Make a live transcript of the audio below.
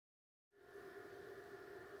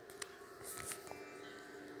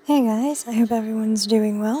Hey guys, I hope everyone's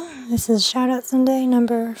doing well. This is Shoutout Sunday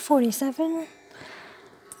number 47.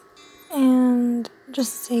 And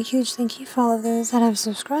just to say a huge thank you for all of those that have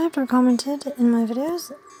subscribed or commented in my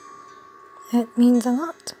videos. It means a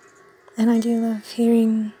lot. And I do love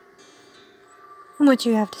hearing what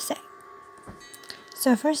you have to say.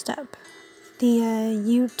 So first up, the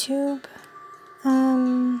YouTube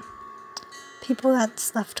people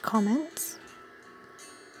that's left comments.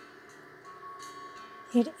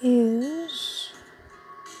 It is,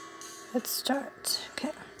 let's start,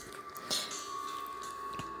 okay.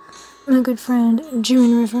 My good friend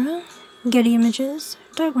Juan Rivera, Geddie Images,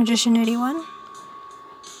 DarkMagician 81,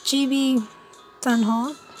 GB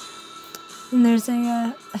FunHaul, and there's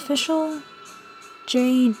a official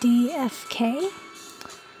JDFK,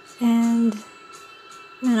 and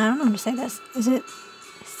I don't know how to say this. Is it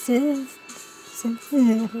Cythz?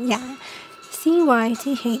 Yeah,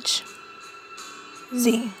 CYTH.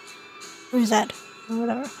 Z, or Z, or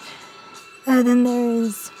whatever. Then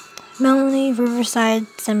there's Melanie, Riverside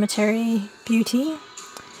Cemetery, Beautee,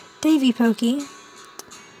 Davey Pokey.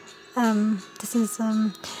 This is,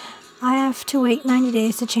 I have to wait 90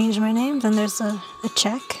 days to change my name. Then there's a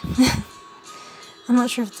check. I'm not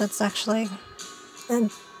sure if that's actually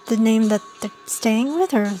the name that they're staying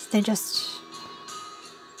with, or if they just,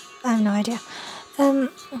 I have no idea. Then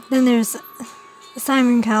there's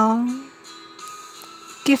Simon Cowell,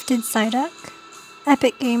 GiftedPsyduck,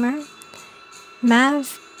 Epic Gamer,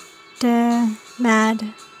 MaV Da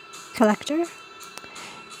MaD CoLLeCToR,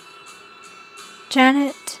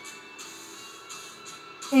 Janet,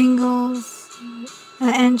 Angeli's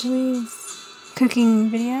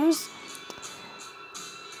cooking videos,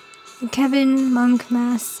 Kevin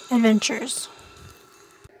MonkMas Adventures.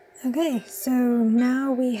 Okay, so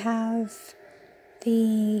now we have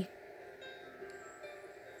the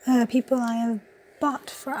people I have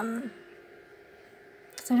bought from,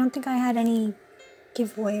 because I don't think I had any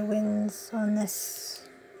giveaway wins on this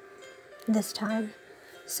time.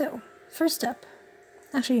 So first up,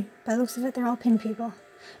 actually by the looks of it they're all pin people.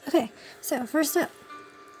 Okay, so first up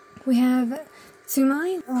we have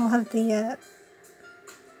Sumai. I'll have the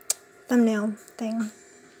thumbnail thing.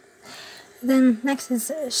 Then next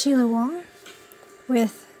is SheilaWong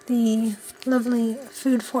with the lovely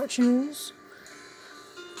Food Fortunes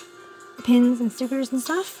pins and stickers and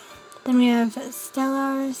stuff. Then we have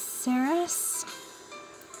Stellarsierras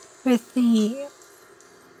with the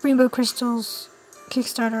Rainbow Crystals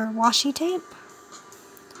Kickstarter washi tape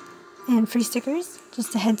and free stickers.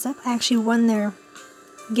 Just a heads up, I actually won their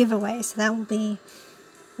giveaway, so that will be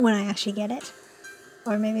when I actually get it,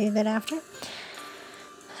 or maybe a bit after.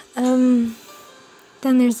 Then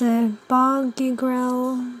there's a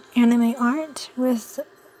Boggigrel anime art with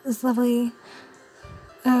this lovely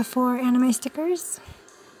 4 anime stickers.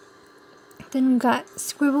 Then we've got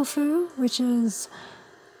Squibblefu, which is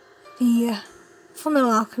the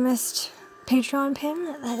Fullmetal Alchemist Patreon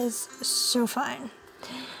pin. That is so fine.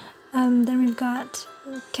 Then we've got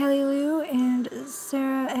Kelly and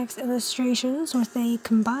sarahxillustrations with a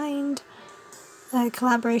combined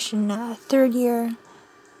collaboration 3rd year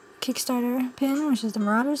Kickstarter pin, which is the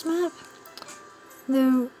Marauders map.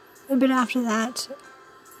 Though a bit after that,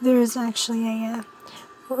 there's actually a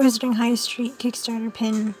Wizarding High Street Kickstarter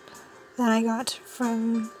pin that I got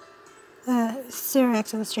from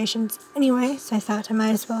sarahxillustrations anyway, so I thought I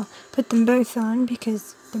might as well put them both on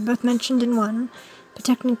because they're both mentioned in one, but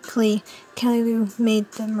technically Kelly Lou made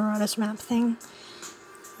the Marauders map thing,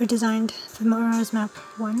 or designed the Marauders map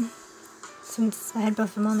one, since I had both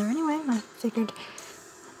of them on there anyway. I figured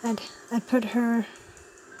I'd put her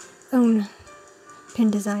own pin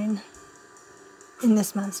design in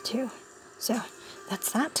this month too, so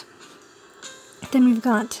that's that. Then we've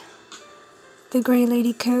got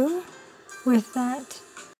thegreyladyco with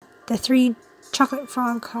the 3 chocolate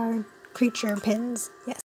frog card creature pins,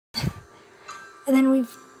 yes. And then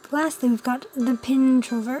lastly we've got the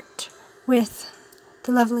pintrovert with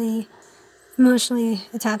the lovely emotionally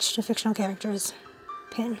attached to fictional characters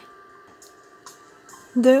pin.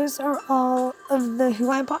 Those are all of the who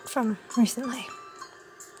I bought from recently.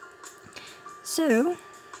 So,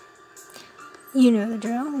 you know the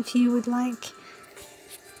drill. If you would like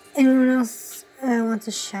anyone else wants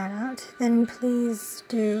a shout out, then please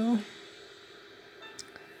do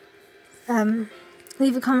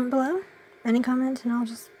leave a comment below, any comment, and I'll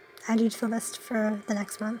just add you to the list for the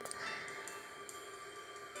next month.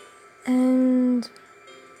 And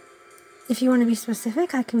if you want to be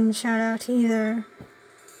specific, I can shout out to either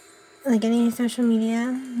like any social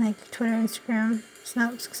media, like Twitter, Instagram,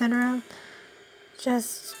 Snaps, etc.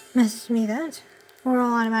 Just message me that, or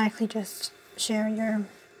I'll automatically just share your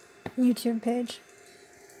YouTube page,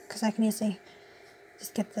 because I can easily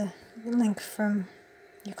just get the link from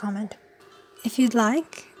your comment. If you'd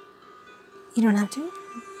like, you don't have to.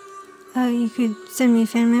 You could send me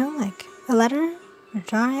fan mail, like a letter, a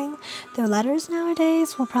drawing. The letters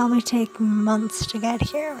nowadays will probably take months to get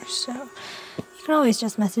here, so you can always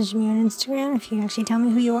just message me on Instagram if you actually tell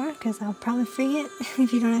me who you are, because I'll probably forget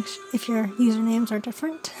if you don't actually, if your usernames are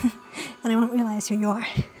different, and I won't realize who you are.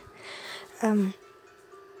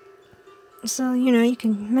 So, you know, you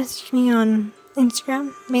can message me on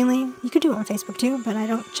Instagram, mainly. You could do it on Facebook too, but I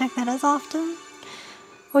don't check that as often.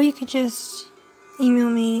 Or you could just email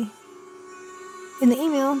me in the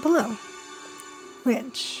email below,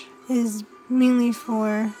 which is mainly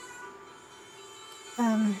for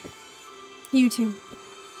YouTube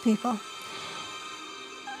people.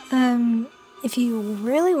 If you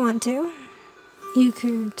really want to, you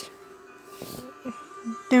could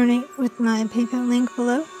donate with my PayPal link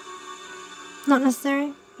below. Not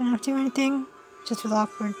necessary, don't have to do anything, just was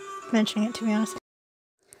awkward mentioning it, to be honest.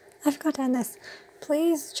 I forgot to add this.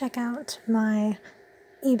 Please check out my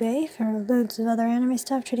eBay for loads of other anime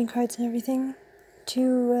stuff, trading cards and everything,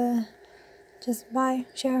 to just buy,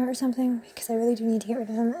 share, or something, because I really do need to get rid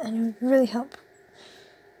of them, and it would really help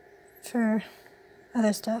for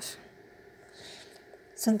other stuff,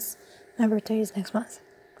 since my birthday is next month.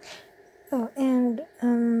 Oh, and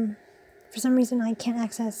for some reason I can't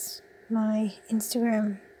access my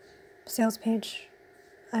Instagram sales page.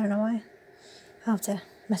 I don't know why. I'll have to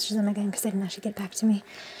message them again because they didn't actually get back to me.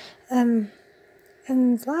 And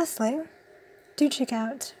lastly, do check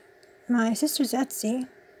out my sister's Etsy,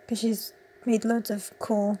 because she's made loads of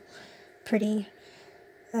cool, pretty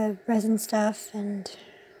resin stuff and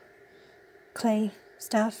clay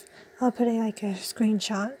stuff. I'll put a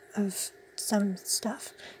screenshot of some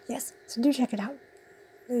stuff. Yes, so do check it out.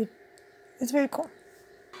 It's very cool.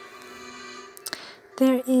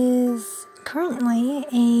 There is currently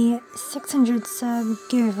a 600 sub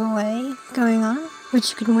giveaway going on, which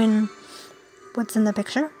you can win what's in the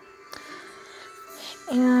picture.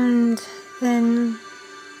 And then,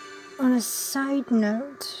 on a side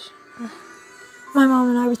note, my mom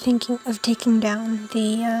and I were thinking of taking down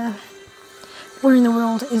the Where in the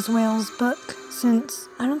World is Whales book, since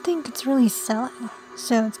I don't think it's really selling,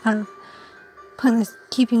 so it's kind of pointless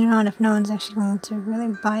keeping it on if no one's actually going to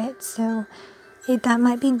really buy it, so that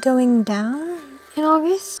might be going down in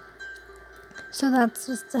August, so that's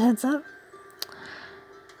just a heads up.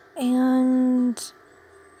 And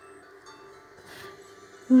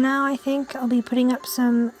now I think I'll be putting up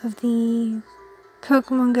some of the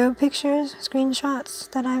Pokemon Go pictures, screenshots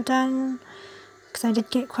that I've done, because I did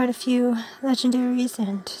get quite a few legendaries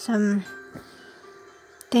and some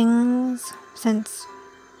things since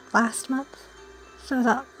last month, so I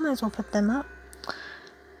thought I might as well put them up,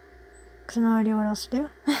 because I have no idea what else to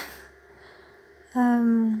do.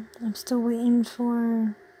 I'm still waiting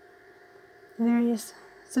for various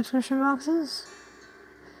subscription boxes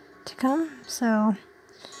to come, so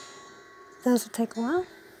those will take a while.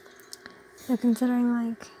 So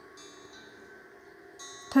considering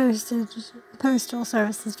postal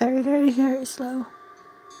service is very, very, very slow.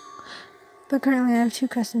 But currently I have 2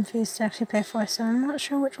 custom fees to actually pay for, so I'm not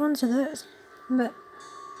sure which ones are those. But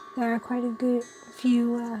there are quite a good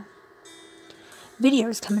few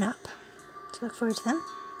videos coming up, so look forward to them.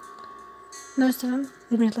 Most of them,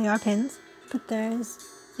 admittedly, are pins, but there's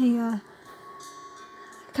a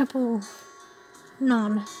couple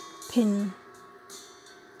non-pin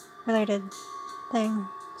related thing,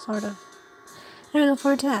 sort of. I look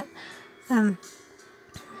forward to that. I'm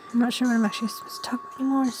not sure what I'm actually supposed to talk about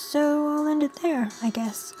anymore, so I'll end it there, I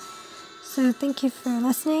guess. So thank you for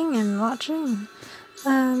listening and watching.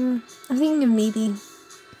 I'm thinking of maybe,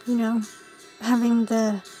 having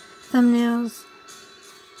the thumbnails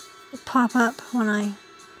pop up when I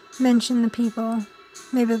mention the people.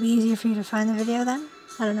 Maybe it'll be easier for you to find the video then.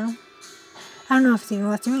 I don't know. I don't know if it's even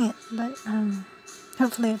worth doing it, but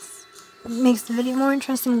hopefully it makes the video more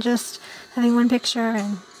interesting than just having one picture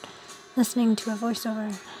and listening to a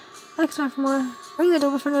voiceover. Like, subscribe for more. Ring the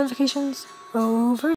doorbell for notifications. Over.